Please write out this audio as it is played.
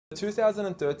The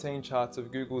 2013 charts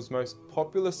of Google's most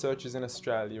popular searches in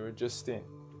Australia are just in,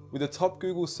 with the top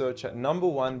Google search at number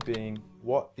 1 being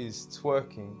 "What is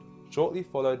twerking?", shortly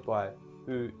followed by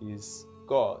 "Who is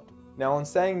God?". Now, on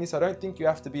saying this, I don't think you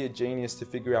have to be a genius to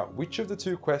figure out which of the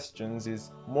two questions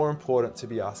is more important to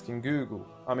be asking Google.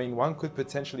 I mean, one could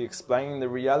potentially explain the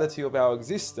reality of our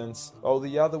existence, while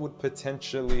the other would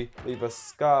potentially leave us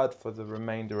scarred for the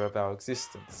remainder of our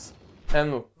existence.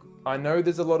 And look, I know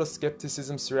there's a lot of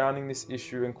skepticism surrounding this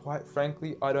issue, and quite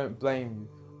frankly, I don't blame you.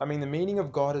 I mean, the meaning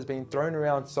of God has been thrown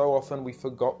around so often we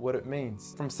forgot what it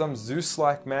means. From some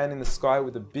Zeus-like man in the sky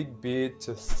with a big beard,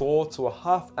 to Thor, to a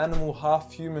half-animal,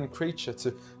 half-human creature,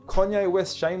 to Kanye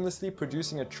West shamelessly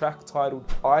producing a track titled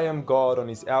 "I Am God" on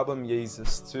his album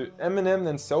Yeezus, to Eminem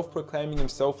then self-proclaiming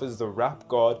himself as the rap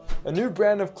god, a new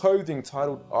brand of clothing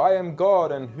titled "I Am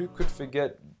God", and who could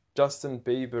forget Justin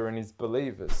Bieber and his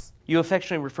Believers. You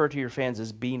affectionately refer to your fans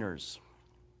as beaners.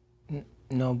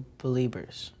 No,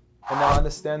 believers. And now I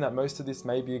understand that most of this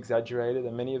may be exaggerated,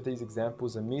 and many of these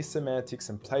examples are mere semantics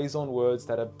and plays on words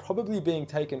that are probably being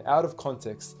taken out of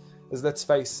context, as let's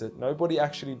face it, nobody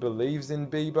actually believes in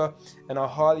Bieber, and I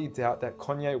highly doubt that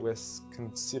Kanye West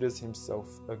considers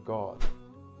himself a god.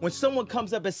 When someone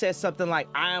comes up and says something like,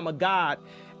 "I am a god,"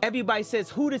 everybody says,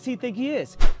 "Who does he think he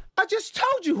is?" I just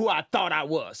told you who I thought I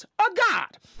was, a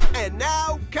god. And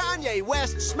now Kanye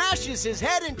West smashes his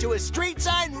head into a street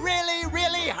sign really,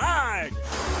 really hard.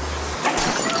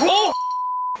 Oh!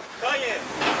 Kanye!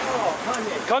 Oh,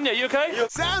 Kanye. Kanye, you okay?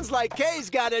 Sounds like K's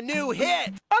got a new hit.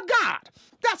 A god.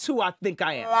 That's who I think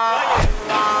I am.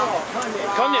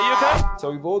 Kanye, you okay?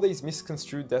 So with all these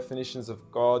misconstrued definitions of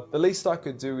God, the least I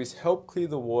could do is help clear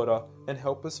the water and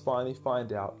help us finally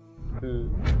find out who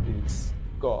is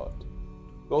God.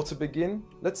 Well, to begin,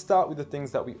 let's start with the things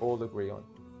that we all agree on.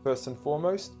 First and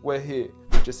foremost, we're here.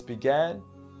 We just began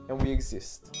and we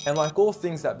exist. And like all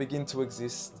things that begin to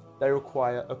exist, they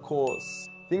require a cause.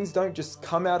 Things don't just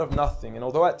come out of nothing, and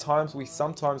although at times we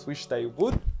sometimes wish they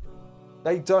would,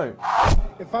 they don't.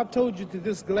 If I told you that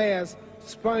this glass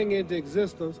sprang into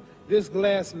existence, this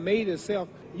glass made itself,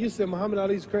 you said Muhammad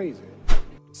Ali's crazy.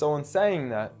 So in saying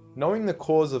that, knowing the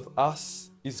cause of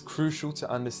us is crucial to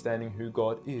understanding who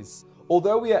God is.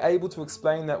 Although we are able to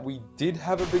explain that we did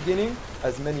have a beginning,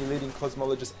 as many leading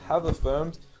cosmologists have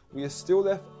affirmed, we are still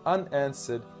left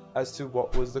unanswered as to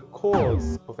what was the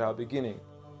cause of our beginning.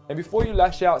 And before you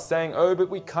lash out saying, "Oh, but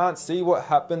we can't see what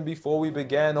happened before we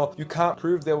began," or "you can't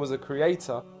prove there was a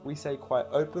creator," we say quite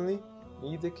openly,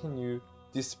 neither can you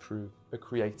disprove a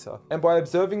creator. And by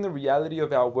observing the reality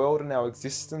of our world and our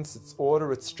existence, its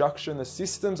order, its structure, and the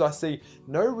systems, I see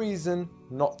no reason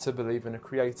not to believe in a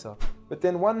creator. But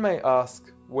then one may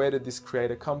ask, where did this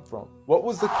creator come from? What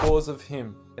was the cause of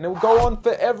him? And it will go on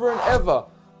forever and ever,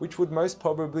 which would most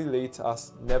probably lead to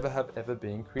us never have ever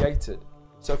been created.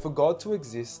 So for God to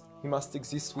exist, he must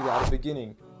exist without a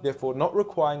beginning, therefore not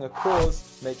requiring a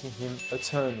cause, making him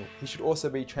eternal. He should also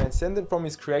be transcendent from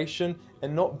his creation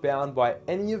and not bound by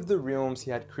any of the realms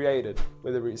he had created,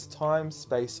 whether it is time,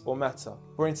 space, or matter.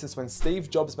 For instance, when Steve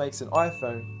Jobs makes an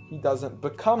iPhone, he doesn't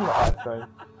become the iPhone,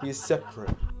 he is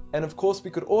separate. And of course,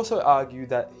 we could also argue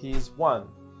that he is one.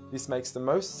 This makes the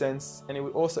most sense, and it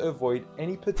would also avoid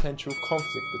any potential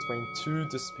conflict between two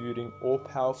disputing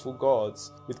all-powerful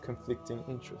gods with conflicting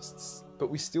interests. But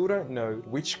we still don't know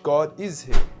which God is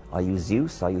he. Are you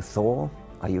Zeus? Are you Thor?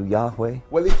 Are you Yahweh?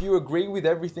 Well, if you agree with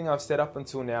everything I've said up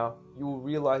until now, you will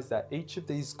realize that each of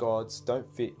these gods don't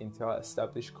fit into our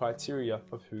established criteria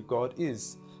of who God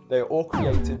is. They are all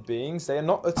created beings, they are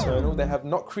not eternal, they have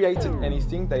not created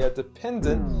anything, they are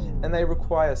dependent, and they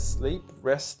require sleep,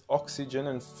 rest, oxygen,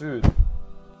 and food.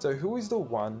 So who is the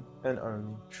one and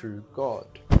only true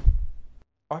God?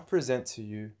 I present to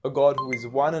you a God who is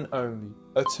one and only,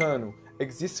 eternal,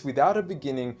 exists without a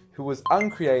beginning, who was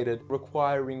uncreated,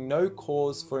 requiring no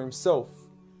cause for himself,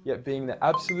 yet being the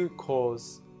absolute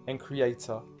cause and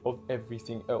creator of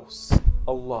everything else.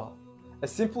 Allah. A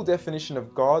simple definition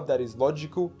of God that is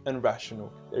logical and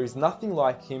rational. There is nothing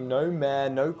like him, no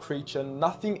man, no creature,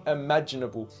 nothing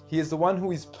imaginable. He is the one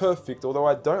who is perfect, although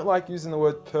I don't like using the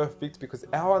word perfect because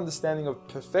our understanding of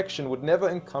perfection would never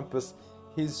encompass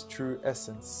his true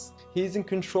essence. He is in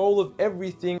control of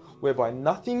everything, whereby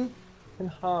nothing can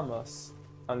harm us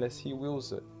unless he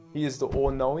wills it. He is the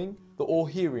all-knowing, the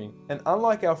all-hearing, and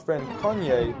unlike our friend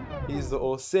Kanye, he is the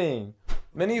all-seeing.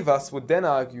 Many of us would then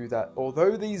argue that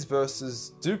although these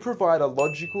verses do provide a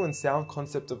logical and sound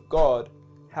concept of God,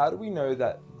 how do we know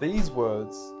that these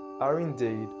words are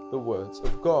indeed the words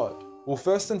of God? Well,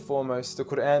 first and foremost, the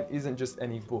Quran isn't just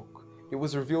any book. It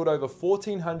was revealed over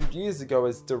 1400 years ago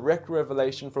as direct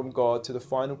revelation from God to the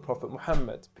final prophet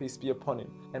Muhammad, peace be upon him,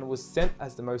 and was sent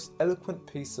as the most eloquent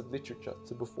piece of literature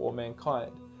to before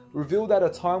mankind. Revealed at a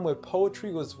time where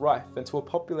poetry was rife and to a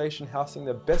population housing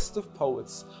the best of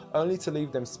poets, only to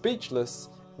leave them speechless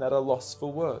and at a loss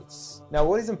for words. Now,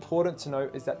 what is important to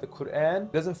note is that the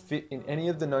Quran doesn't fit in any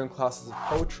of the known classes of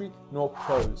poetry nor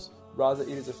prose. Rather, it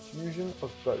is a fusion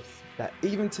of both that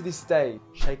even to this day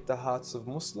shake the hearts of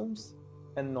Muslims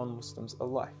and non-Muslims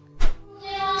alike.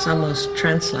 It's almost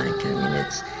trance-like.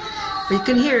 I mean, you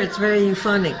can hear it's very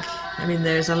euphonic. I mean,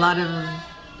 there's a lot of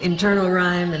internal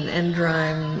rhyme and end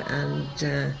rhyme,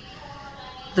 and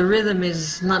the rhythm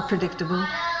is not predictable,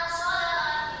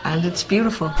 and it's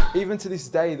beautiful. Even to this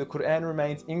day, the Quran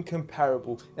remains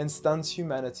incomparable and stuns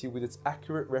humanity with its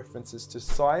accurate references to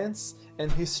science and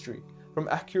history, from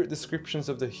accurate descriptions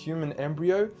of the human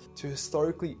embryo to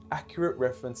historically accurate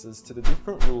references to the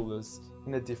different rulers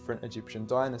in the different Egyptian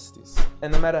dynasties.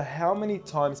 And no matter how many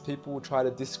times people will try to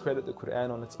discredit the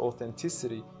Quran on its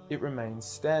authenticity, it remains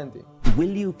standing. Will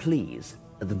you please,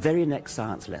 at the very next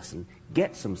science lesson,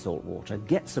 get some salt water,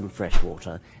 get some fresh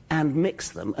water, and mix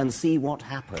them and see what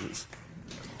happens?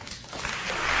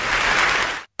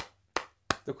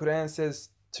 The Quran says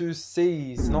 2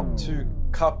 seas, not 2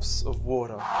 cups of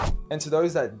water. And to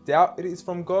those that doubt it is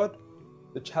from God,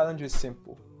 the challenge is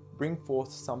simple. Bring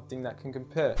forth something that can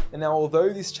compare. And now, although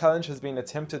this challenge has been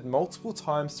attempted multiple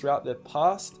times throughout the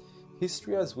past,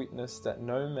 history has witnessed that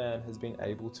no man has been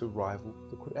able to rival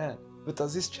the Quran. But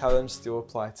does this challenge still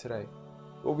apply today?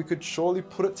 Well, we could surely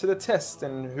put it to the test,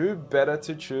 and who better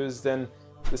to choose than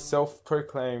the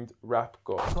self-proclaimed rap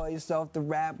god. Call yourself the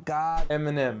rap god.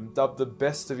 Eminem, dubbed the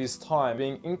best of his time,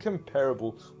 being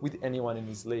incomparable with anyone in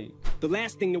his league. The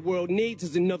last thing the world needs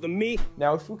is another me.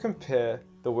 Now, if we compare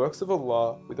the works of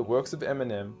Allah with the works of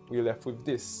Eminem, we are left with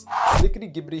this.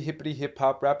 Slickety gibbity hippity hip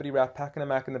hop, rappity rap, packing a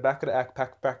mac in the back of the act,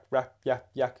 pack back rap yak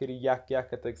yakety yak yak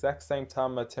at the exact same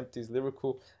time I attempt these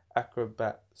lyrical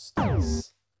acrobat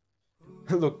stunts.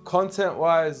 Look,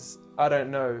 content-wise, I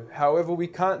don't know. However, we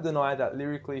can't deny that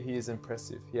lyrically he is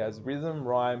impressive. He has rhythm,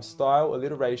 rhyme, style,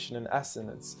 alliteration, and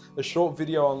assonance. A short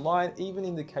video online even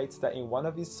indicates that in one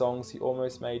of his songs he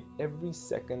almost made every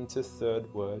second to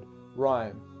third word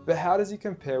rhyme. But how does he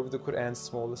compare with the Quran's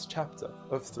smallest chapter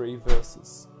of 3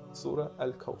 verses, Surah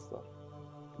Al-Kawthar?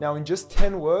 Now, in just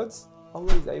 10 words,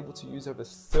 Allah is able to use over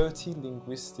 30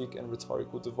 linguistic and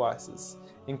rhetorical devices,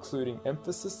 including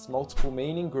emphasis, multiple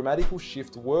meaning, grammatical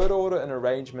shift, word order and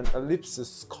arrangement,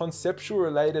 ellipsis, conceptual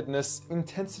relatedness,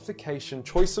 intensification,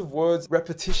 choice of words,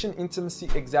 repetition, intimacy,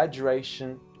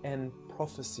 exaggeration, and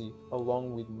prophecy,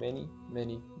 along with many,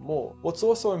 many more. What's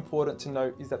also important to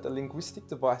note is that the linguistic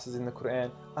devices in the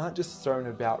Quran aren't just thrown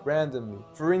about randomly.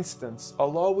 For instance,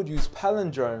 Allah would use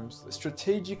palindromes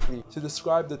strategically to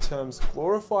describe the terms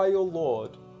glorify your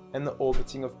Lord and the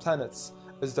orbiting of planets,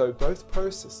 as though both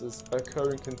processes are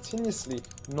occurring continuously,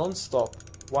 non-stop,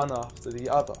 one after the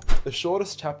other. The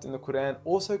shortest chapter in the Quran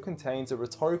also contains a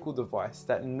rhetorical device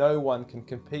that no one can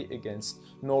compete against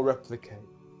nor replicate: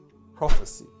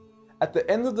 prophecy. At the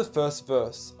end of the first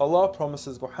verse, Allah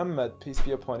promises Muhammad, peace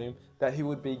be upon him, that he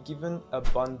would be given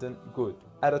abundant good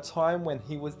at a time when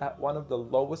he was at one of the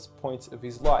lowest points of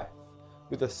his life,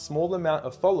 with a small amount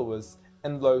of followers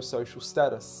and low social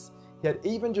status. He had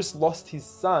even just lost his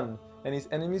son, and his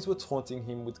enemies were taunting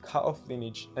him with cut-off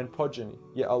lineage and progeny,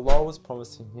 yet Allah was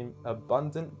promising him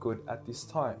abundant good at this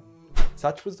time.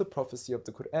 Such was the prophecy of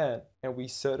the Quran, and we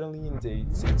certainly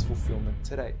indeed see its fulfillment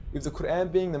today. With the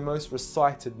Quran being the most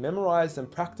recited, memorized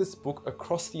and practiced book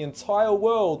across the entire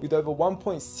world, with over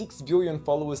 1.6 billion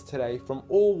followers today from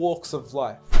all walks of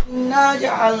life.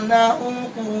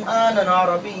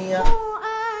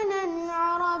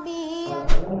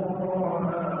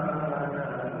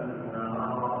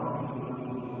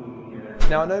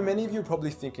 Now, I know many of you are probably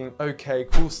thinking, okay,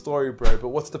 cool story bro, but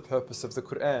what's the purpose of the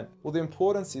Quran? Well, the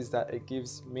importance is that it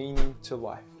gives meaning to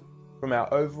life. From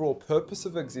our overall purpose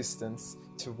of existence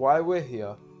to why we're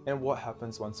here and what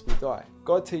happens once we die.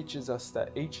 God teaches us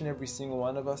that each and every single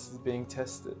one of us is being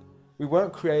tested. We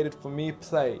weren't created for mere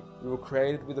play, we were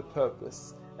created with a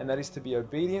purpose, and that is to be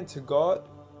obedient to God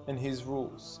and His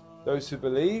rules. Those who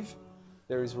believe,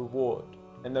 there is reward,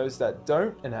 and those that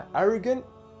don't and are arrogant,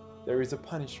 there is a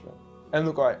punishment. And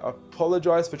look, I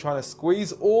apologize for trying to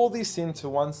squeeze all this into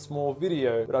one small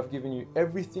video, but I've given you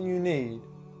everything you need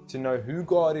to know who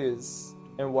God is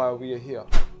and why we are here.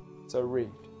 So read.